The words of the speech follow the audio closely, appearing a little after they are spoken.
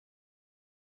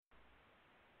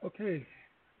Okay,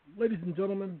 ladies and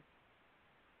gentlemen,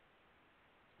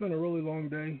 it's been a really long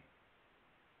day,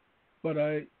 but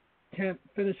I can't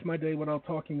finish my day without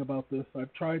talking about this.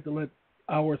 I've tried to let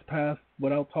hours pass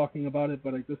without talking about it,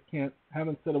 but I just can't.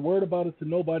 Haven't said a word about it to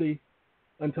nobody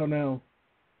until now.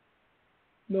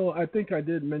 No, I think I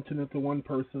did mention it to one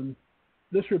person.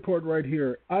 This report right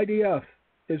here, IDF,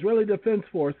 Israeli Defense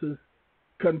Forces,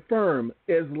 confirm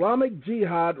Islamic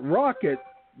Jihad rocket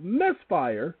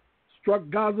misfire struck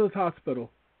Gaza's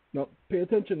hospital. Now, pay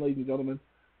attention, ladies and gentlemen.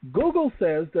 Google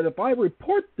says that if I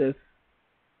report this,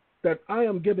 that I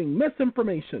am giving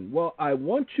misinformation. Well, I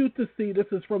want you to see this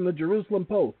is from the Jerusalem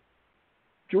Post.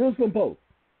 Jerusalem Post.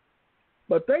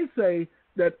 But they say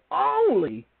that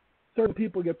only certain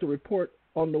people get to report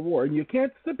on the war, and you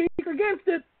can't speak against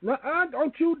it.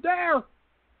 Don't you dare.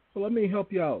 So let me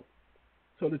help you out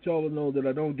so that y'all will know that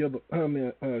I don't give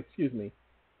excuse me.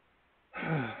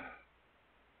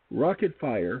 Rocket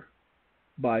fire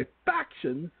by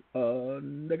factions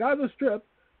on the Gaza Strip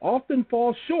often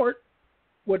falls short,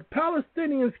 with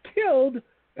Palestinians killed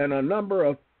and a number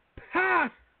of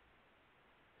past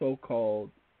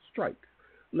so-called strikes.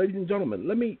 Ladies and gentlemen,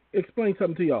 let me explain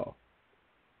something to y'all.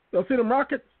 Y'all see them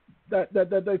rockets that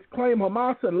they claim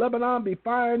Hamas and Lebanon be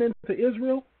firing into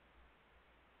Israel?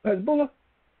 Hezbollah?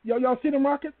 Y'all see them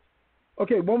rockets?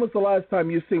 Okay, when was the last time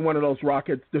you seen one of those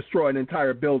rockets destroy an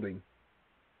entire building?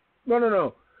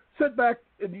 No. Sit back.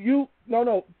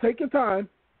 Take your time.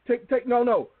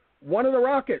 One of the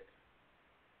rockets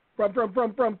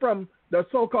from the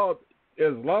so-called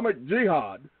Islamic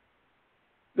Jihad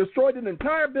destroyed an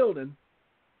entire building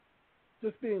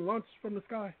just being launched from the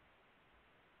sky.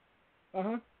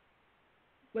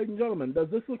 Ladies and gentlemen, does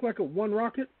this look like a one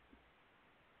rocket?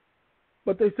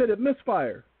 But they said it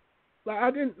misfired. I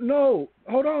didn't know.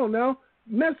 Hold on now.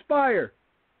 Misfire.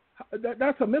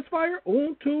 That's a misfire?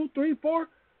 1, 2, 3, 4.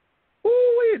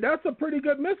 Ooh, that's a pretty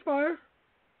good misfire.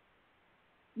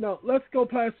 Now, let's go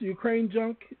past the Ukraine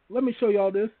junk. Let me show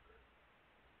y'all this.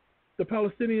 The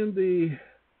Palestinian, the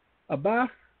Abbas,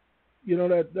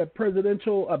 that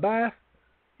presidential Abbas,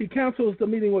 he cancels the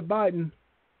meeting with Biden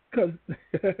because,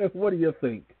 what do you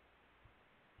think?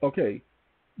 Okay,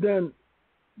 then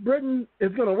Britain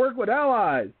is going to work with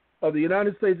allies of the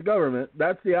United States government,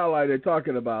 that's the ally they're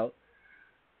talking about,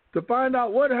 to find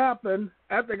out what happened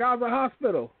at the Gaza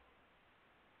hospital.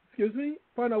 Excuse me?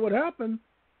 Find out what happened?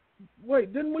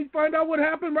 Wait, didn't we find out what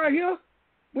happened right here?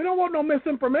 We don't want no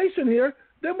misinformation here.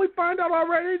 Didn't we find out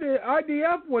already the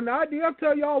IDF? When the IDF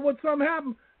tell y'all what something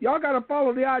happened, y'all got to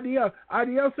follow the IDF.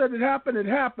 IDF said it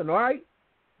happened, all right?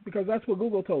 Because that's what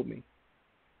Google told me.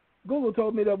 Google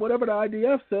told me that whatever the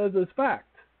IDF says is fact.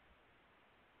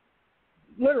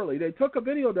 Literally, they took a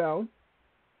video down,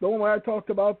 the one where I talked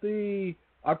about the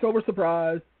October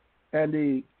surprise and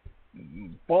the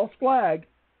false flag.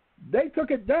 They took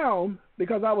it down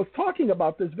because I was talking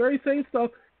about this very same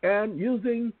stuff and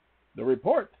using the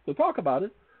reports to talk about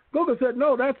it. Google said,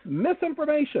 no, that's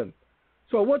misinformation.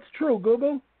 So what's true,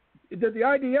 Google? Did the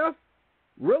IDF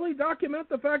really document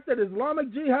the fact that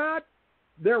Islamic Jihad,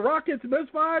 their rockets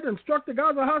misfired and struck the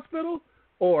Gaza hospital?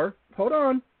 Or, hold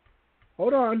on,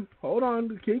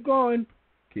 keep going.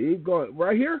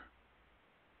 Right here,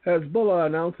 Hezbollah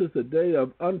announces a day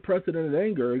of unprecedented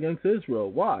anger against Israel.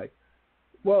 Why?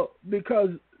 Well, because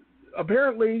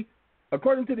apparently,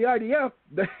 according to the IDF,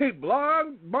 they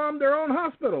bombed their own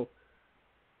hospital.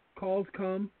 Calls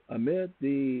come amid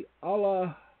the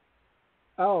Al-Hila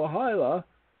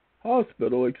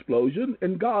hospital explosion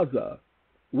in Gaza,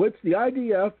 which the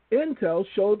IDF intel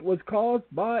showed was caused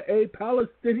by a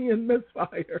Palestinian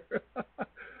misfire.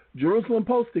 Jerusalem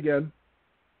Post again.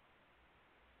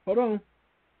 Hold on.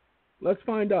 Let's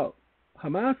find out.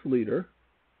 Hamas leader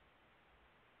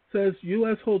says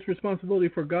U.S. holds responsibility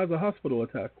for Gaza hospital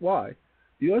attack. Why?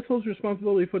 The U.S. holds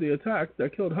responsibility for the attack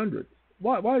that killed hundreds.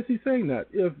 Why is he saying that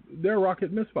if their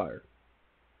rocket misfired?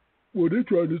 Well, they're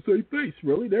trying to save face.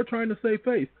 Really? They're trying to save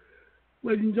face.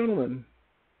 Ladies and gentlemen,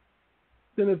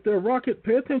 then if their rocket,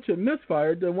 pay attention,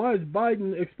 misfired, then why is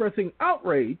Biden expressing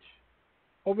outrage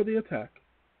over the attack?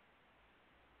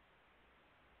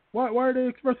 Why are they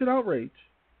expressing outrage?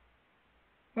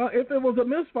 If it was a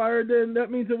misfire, then that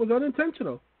means it was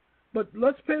unintentional. But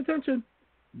let's pay attention.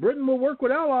 Britain will work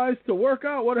with allies to work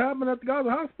out what happened at the Gaza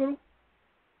hospital.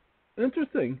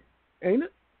 Interesting, ain't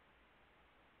it?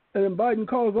 And then Biden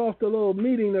calls off the little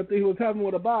meeting that he was having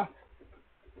with Abbas.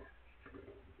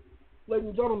 Ladies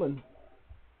and gentlemen,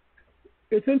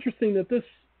 it's interesting that this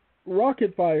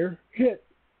rocket fire hit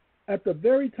at the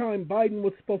very time Biden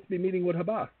was supposed to be meeting with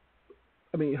Abbas.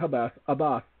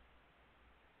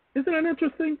 Isn't that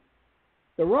interesting?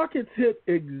 The rockets hit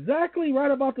exactly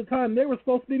right about the time they were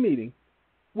supposed to be meeting,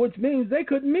 which means they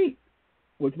couldn't meet,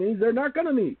 which means they're not going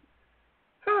to meet.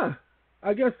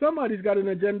 I guess somebody's got an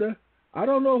agenda. I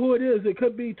don't know who it is. It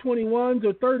could be 21s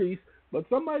or 30s, but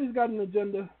somebody's got an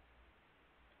agenda.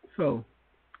 So,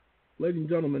 ladies and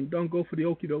gentlemen, don't go for the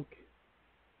okie doke.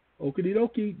 Okie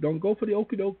dokie, don't go for the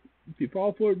okie doke. If you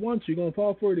fall for it once, you're going to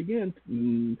fall for it again.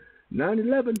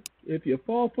 9/11, if you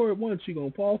fall for it once, you're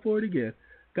going to fall for it again.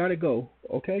 Gotta go,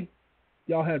 okay?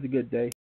 Y'all have a good day.